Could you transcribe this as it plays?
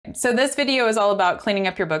Okay, so this video is all about cleaning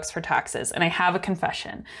up your books for taxes, and I have a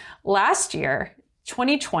confession. Last year,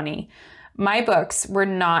 2020, my books were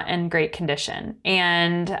not in great condition,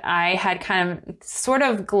 and I had kind of sort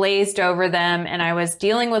of glazed over them, and I was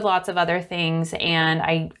dealing with lots of other things,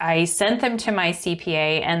 and I sent them to my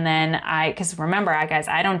CPA, and then because remember, guys,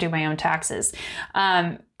 I don't do my own taxes.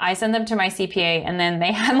 I sent them to my CPA, and then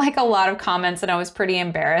they had like a lot of comments, and I was pretty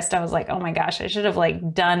embarrassed. I was like, oh my gosh, I should have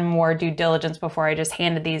like done more due diligence before I just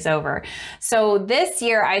handed these over. So this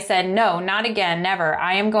year I said, no, not again, never.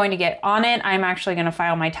 I am going to get on it. I'm actually going to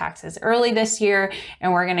file my taxes early this year,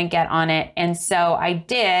 and we're going to get on it. And so I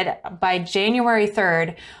did. By January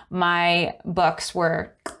 3rd, my books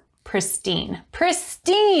were pristine.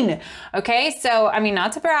 Okay. So, I mean,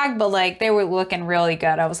 not to brag, but like they were looking really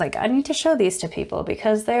good. I was like, I need to show these to people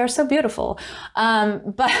because they are so beautiful.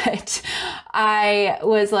 But I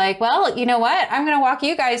was like, well, you know what? I'm going to walk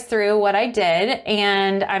you guys through what I did,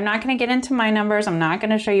 and I'm not going to get into my numbers. I'm not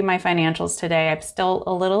going to show you my financials today. I'm still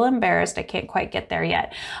a little embarrassed. I can't quite get there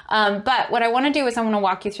yet. But what I want to do is I want to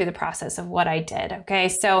walk you through the process of what I did. Okay.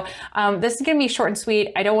 So, this is going to be short and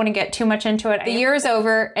sweet. I don't want to get too much into it. The year is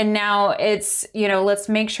over, and now it's, let's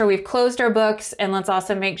make sure we've closed our books, and let's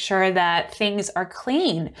also make sure that things are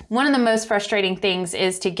clean. One of the most frustrating things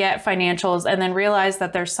is to get financials and then realize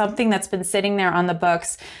that there's something that's been sitting there on the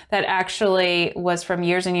books that actually was from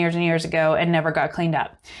years and years and years ago and never got cleaned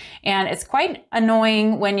up. And it's quite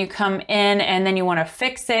annoying when you come in and then you want to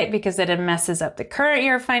fix it because it messes up the current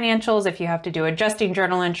year financials if you have to do adjusting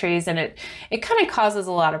journal entries, and it kind of causes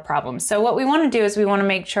a lot of problems. So what we want to do is we want to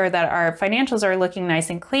make sure that our financials are looking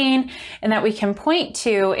nice and clean, and that we can point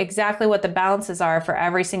to exactly what the balances are for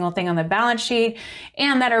every single thing on the balance sheet,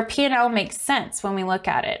 and that our P&L makes sense when we look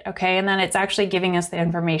at it, okay? And that it's actually giving us the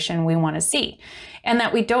information we want to see, and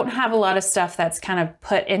that we don't have a lot of stuff that's kind of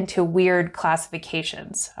put into weird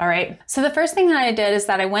classifications, all right? So the first thing that I did is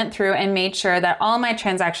that I went through and made sure that all my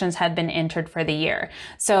transactions had been entered for the year.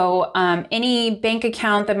 So any bank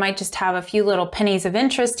account that might just have a few little pennies of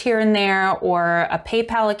interest here and there, or a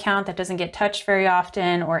PayPal account that doesn't get touched very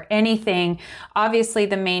often, or anything, obviously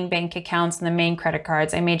the main bank accounts and the main credit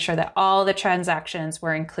cards, I made sure that all the transactions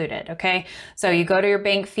were included, okay? So you go to your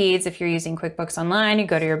bank feeds. If you're using QuickBooks Online, you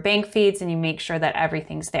go to your bank feeds and you make sure that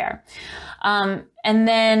everything's there. And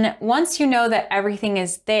then once you know that everything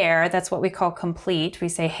is there, that's what we call complete. We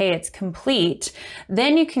say, hey, it's complete.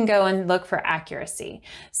 Then you can go and look for accuracy.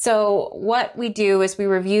 So what we do is we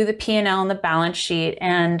review the P&L and the balance sheet.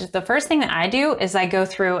 And the first thing that I do is I go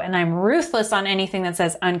through and I'm ruthless on anything that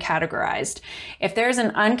says uncategorized. If there's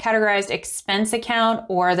an uncategorized expense account,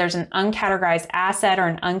 or there's an uncategorized asset or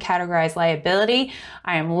an uncategorized liability,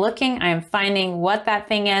 I am looking, I am finding what that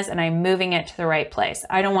thing is, and I'm moving it to the right place.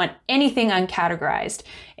 I don't want anything uncategorized.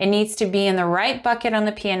 It needs to be in the right bucket on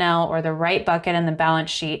the P&L or the right bucket in the balance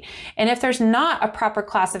sheet. And if there's not a proper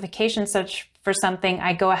classification for something,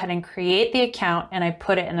 I go ahead and create the account and I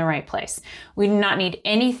put it in the right place. We do not need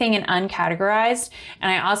anything in uncategorized.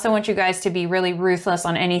 And I also want you guys to be really ruthless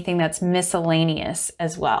on anything that's miscellaneous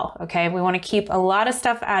as well, okay? We want to keep a lot of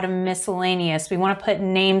stuff out of miscellaneous. We want to put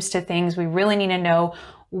names to things. We really need to know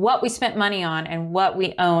what we spent money on and what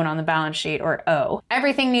we own on the balance sheet or owe.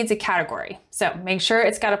 Everything needs a category. So make sure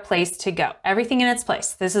it's got a place to go. Everything in its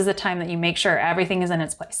place. This is the time that you make sure everything is in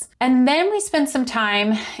its place. And then we spend some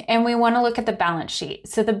time and we want to look at the balance sheet.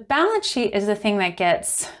 So the balance sheet is the thing that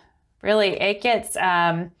gets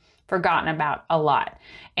forgotten about a lot.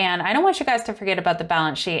 And I don't want you guys to forget about the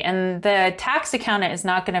balance sheet. And the tax accountant is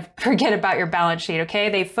not going to forget about your balance sheet, okay?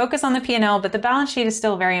 They focus on the P&L, but the balance sheet is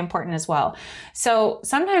still very important as well. So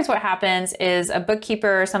sometimes what happens is a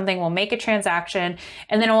bookkeeper or something will make a transaction,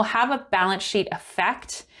 and then it will have a balance sheet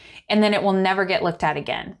effect, and then it will never get looked at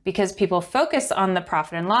again because people focus on the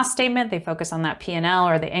profit and loss statement. They focus on that P&L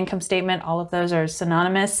or the income statement. All of those are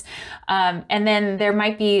synonymous. And then there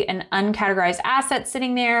might be an uncategorized asset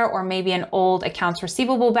sitting there, or maybe an old accounts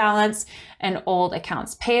receivable balance, an old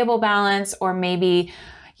accounts payable balance, or maybe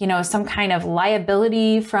some kind of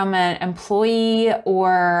liability from an employee,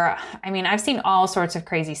 or, I've seen all sorts of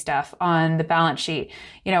crazy stuff on the balance sheet.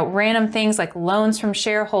 Random things like loans from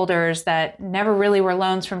shareholders that never really were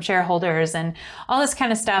loans from shareholders, and all this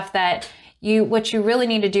kind of stuff that what you really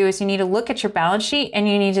need to do is you need to look at your balance sheet and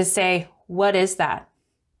you need to say, what is that?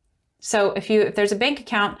 So if there's a bank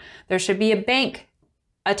account, there should be a bank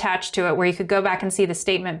attached to it where you could go back and see the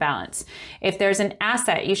statement balance. If there's an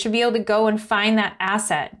asset, you should be able to go and find that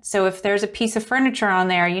asset. So if there's a piece of furniture on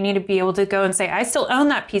there, you need to be able to go and say, I still own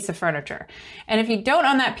that piece of furniture. And if you don't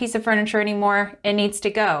own that piece of furniture anymore, it needs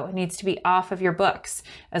to go. It needs to be off of your books,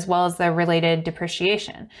 as well as the related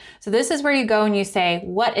depreciation. So this is where you go and you say,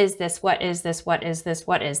 what is this? What is this? What is this?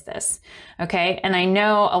 What is this? Okay. And I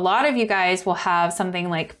know a lot of you guys will have something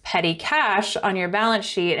like petty cash on your balance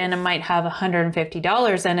sheet, and it might have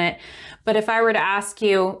 $150 in it. But if I were to ask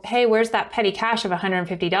you, hey, where's that petty cash of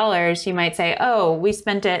 $150? You might say, oh, we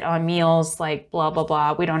spent it on meals, like blah, blah,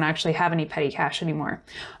 blah. We don't actually have any petty cash anymore.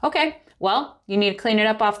 Okay, well, you need to clean it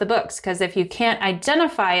up off the books, because if you can't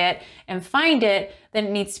identify it and find it, then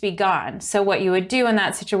it needs to be gone. So what you would do in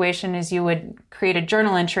that situation is you would create a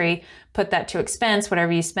journal entry, put that to expense,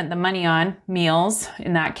 whatever you spent the money on, meals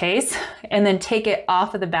in that case, and then take it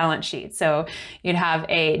off of the balance sheet. So you'd have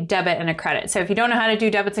a debit and a credit. So if you don't know how to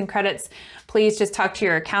do debits and credits, please just talk to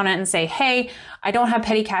your accountant and say, hey, I don't have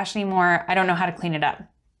petty cash anymore. I don't know how to clean it up.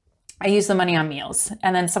 I use the money on meals.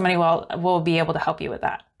 And then somebody will be able to help you with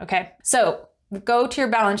that. Okay. So go to your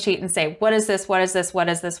balance sheet and say, what is this? What is this? What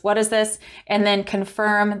is this? What is this? And then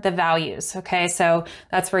confirm the values. Okay. So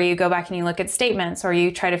that's where you go back and you look at statements, or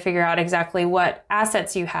you try to figure out exactly what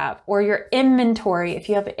assets you have, or your inventory. If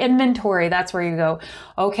you have inventory, that's where you go,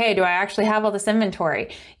 okay, do I actually have all this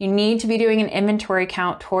inventory? You need to be doing an inventory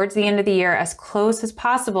count towards the end of the year, as close as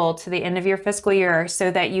possible to the end of your fiscal year, so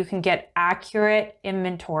that you can get accurate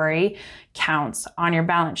inventory counts on your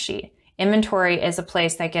balance sheet. Inventory is a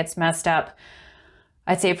place that gets messed up,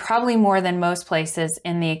 I'd say probably more than most places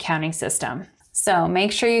in the accounting system. So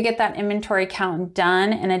make sure you get that inventory count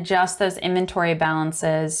done and adjust those inventory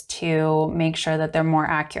balances to make sure that they're more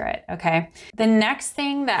accurate, okay? The next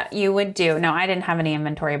thing that you would do, now I didn't have any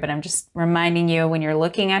inventory, but I'm just reminding you, when you're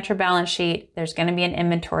looking at your balance sheet, there's gonna be an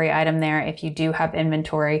inventory item there if you do have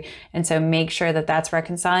inventory. And so make sure that that's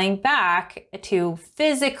reconciling back to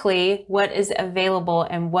physically what is available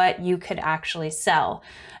and what you could actually sell.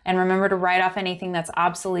 And remember to write off anything that's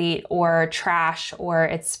obsolete or trash or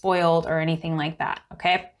it's spoiled or anything like that,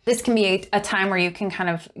 okay? This can be a time where you can kind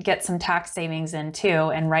of get some tax savings in too,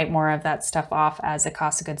 and write more of that stuff off as a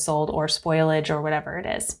cost of goods sold or spoilage or whatever it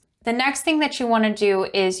is. The next thing that you want to do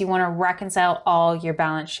is you want to reconcile all your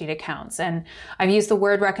balance sheet accounts. And I've used the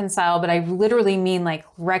word reconcile, but I literally mean like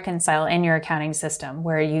reconcile in your accounting system,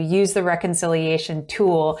 where you use the reconciliation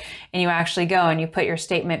tool and you actually go and you put your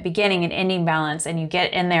statement beginning and ending balance, and you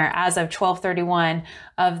get in there as of 12/31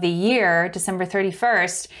 of the year, December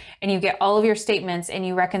 31st, and you get all of your statements and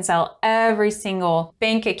you reconcile every single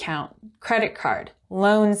bank account, credit card,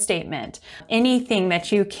 loan statement, anything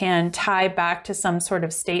that you can tie back to some sort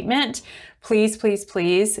of statement. Please, please,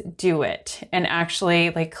 please do it. And actually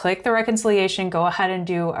like click the reconciliation, go ahead and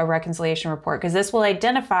do a reconciliation report, because this will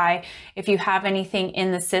identify if you have anything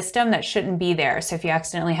in the system that shouldn't be there. So if you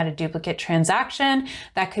accidentally had a duplicate transaction,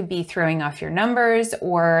 that could be throwing off your numbers,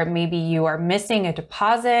 or maybe you are missing a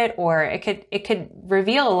deposit, or it could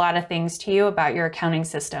reveal a lot of things to you about your accounting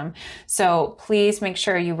system. So please make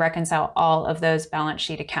sure you reconcile all of those balance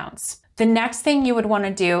sheet accounts. The next thing you would want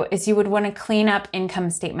to do is you would want to clean up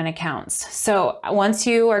income statement accounts. So once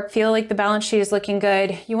you feel like the balance sheet is looking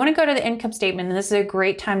good, you want to go to the income statement, and this is a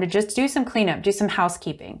great time to just do some cleanup, do some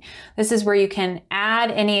housekeeping. This is where you can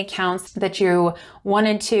add any accounts that you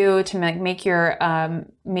wanted to make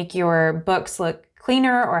your books look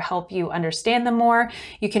cleaner or help you understand them more.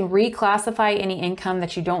 You can reclassify any income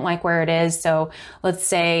that you don't like where it is. So let's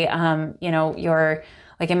say,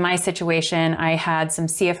 like in my situation, I had some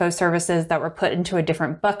CFO services that were put into a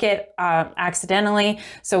different bucket accidentally.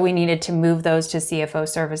 So we needed to move those to CFO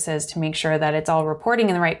services to make sure that it's all reporting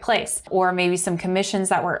in the right place. Or maybe some commissions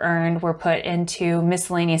that were earned were put into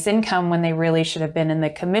miscellaneous income when they really should have been in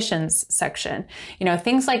the commissions section. You know,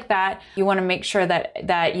 things like that. You want to make sure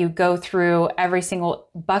that you go through every single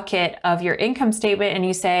bucket of your income statement and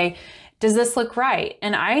you say, does this look right?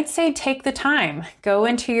 And I'd say take the time. Go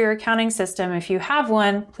into your accounting system. If you have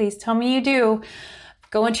one, please tell me you do.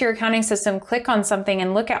 Go into your accounting system, click on something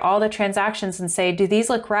and look at all the transactions and say, do these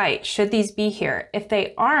look right? Should these be here? If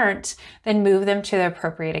they aren't, then move them to the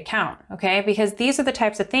appropriate account, okay? Because these are the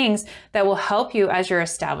types of things that will help you as you're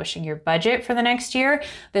establishing your budget for the next year.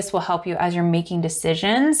 This will help you as you're making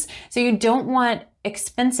decisions. So you don't want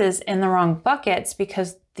expenses in the wrong buckets,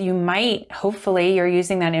 because hopefully you're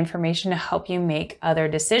using that information to help you make other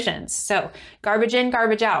decisions. So garbage in,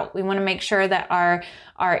 garbage out. We want to make sure that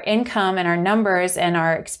our income and our numbers and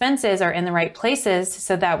our expenses are in the right places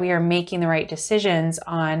so that we are making the right decisions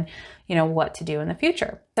on, what to do in the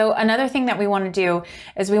future. So another thing that we want to do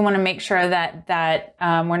is we want to make sure that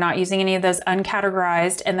we're not using any of those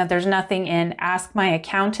uncategorized, and that there's nothing in Ask My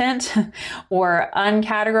Accountant or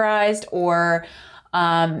uncategorized or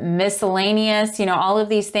miscellaneous, all of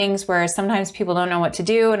these things where sometimes people don't know what to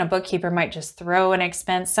do and a bookkeeper might just throw an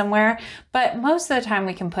expense somewhere, but most of the time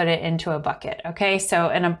we can put it into a bucket. Okay. So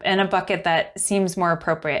in a bucket that seems more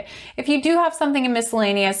appropriate. If you do have something in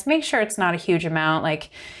miscellaneous, make sure it's not a huge amount. Like,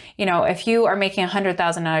 if you are making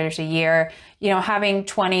 $100,000 a year, having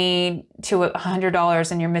 $20 to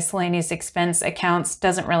 $100 in your miscellaneous expense accounts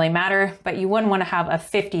doesn't really matter, but you wouldn't want to have a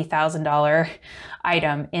 $50,000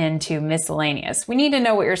 item into miscellaneous. We need to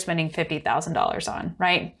know what you're spending $50,000 on,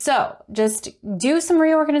 right? So just do some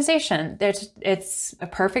reorganization. It's a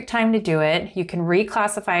perfect time to do it. You can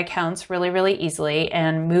reclassify accounts really, really easily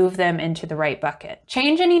and move them into the right bucket.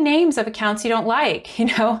 Change any names of accounts you don't like.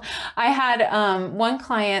 I had one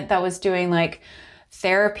client that was doing like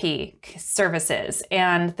therapy services,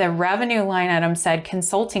 and the revenue line item said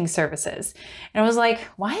consulting services. And I was like,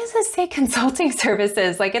 why does this say consulting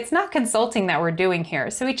services? Like, it's not consulting that we're doing here.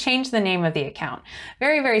 So we changed the name of the account.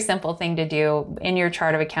 Very, very simple thing to do in your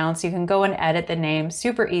chart of accounts. You can go and edit the name,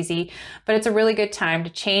 super easy, but it's a really good time to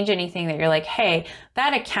change anything that you're like, hey,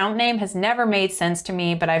 that account name has never made sense to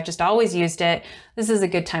me, but I've just always used it. This is a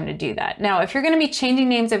good time to do that. Now, if you're going to be changing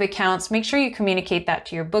names of accounts, make sure you communicate that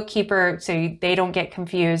to your bookkeeper so they don't get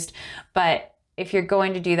confused. But if you're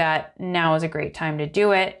going to do that, now is a great time to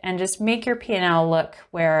do it, and just make your P&L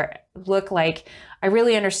look like I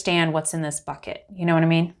really understand what's in this bucket. You know what I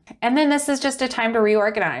mean? And then this is just a time to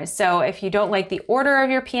reorganize. So if you don't like the order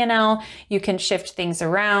of your P&L, you can shift things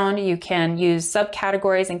around. You can use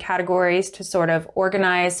subcategories and categories to sort of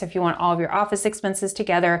organize. So if you want all of your office expenses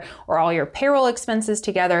together or all your payroll expenses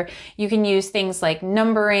together, you can use things like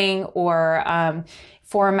numbering or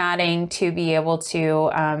formatting to be able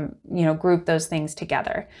to, group those things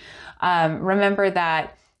together. Remember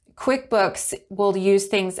that QuickBooks will do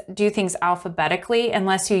things alphabetically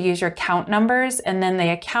unless you use your account numbers, and then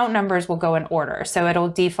the account numbers will go in order. So it'll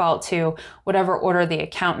default to whatever order the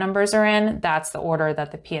account numbers are in. That's the order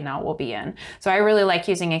that the P&L will be in. So I really like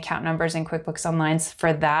using account numbers in QuickBooks Online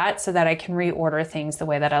for that, so that I can reorder things the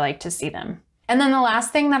way that I like to see them. And then the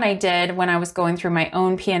last thing that I did when I was going through my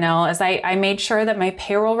own P&L is I made sure that my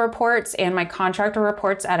payroll reports and my contractor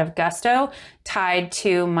reports out of Gusto tied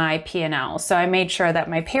to my P&L. So I made sure that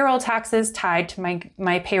my payroll taxes tied to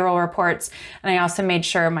my payroll reports. And I also made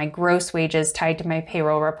sure my gross wages tied to my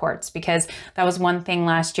payroll reports, because that was one thing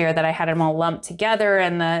last year that I had them all lumped together,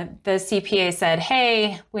 and the CPA said,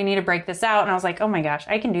 hey, we need to break this out. And I was like, oh my gosh,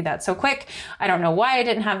 I can do that so quick. I don't know why I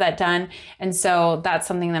didn't have that done. And so that's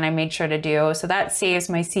something that I made sure to do. So that saves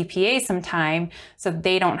my CPA some time, so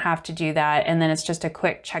they don't have to do that. And then it's just a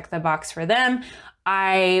quick check the box for them.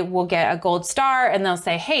 I will get a gold star and they'll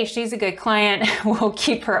say, hey, she's a good client. We'll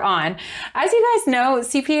keep her on. As you guys know,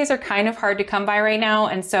 CPAs are kind of hard to come by right now.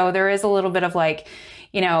 And so there is a little bit of like,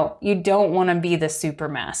 you don't want to be the super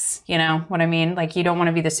mess. You know what I mean? Like, you don't want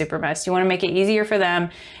to be the super mess. You want to make it easier for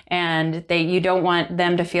them, and you don't want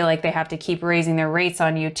them to feel like they have to keep raising their rates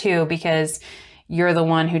on you too, because you're the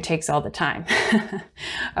one who takes all the time.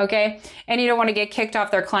 Okay. And you don't want to get kicked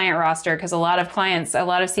off their client roster, because a lot of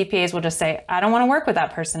CPAs will just say, I don't want to work with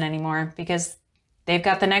that person anymore, because they've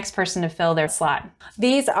got the next person to fill their slot.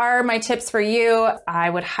 These are my tips for you.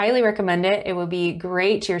 I would highly recommend it. It would be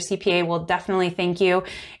great. Your CPA will definitely thank you.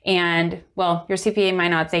 And well, your CPA might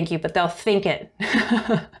not thank you, but they'll think it.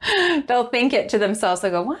 They'll think it to themselves.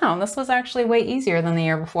 They'll go, wow, this was actually way easier than the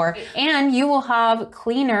year before. And you will have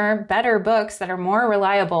cleaner, better books that are more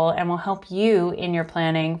reliable and will help you in your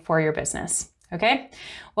planning for your business. Okay.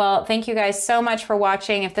 Well, thank you guys so much for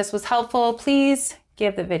watching. If this was helpful, please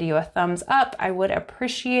give the video a thumbs up. I would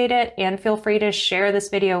appreciate it. And feel free to share this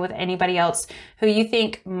video with anybody else who you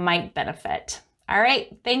think might benefit. All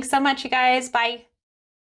right. Thanks so much, you guys. Bye.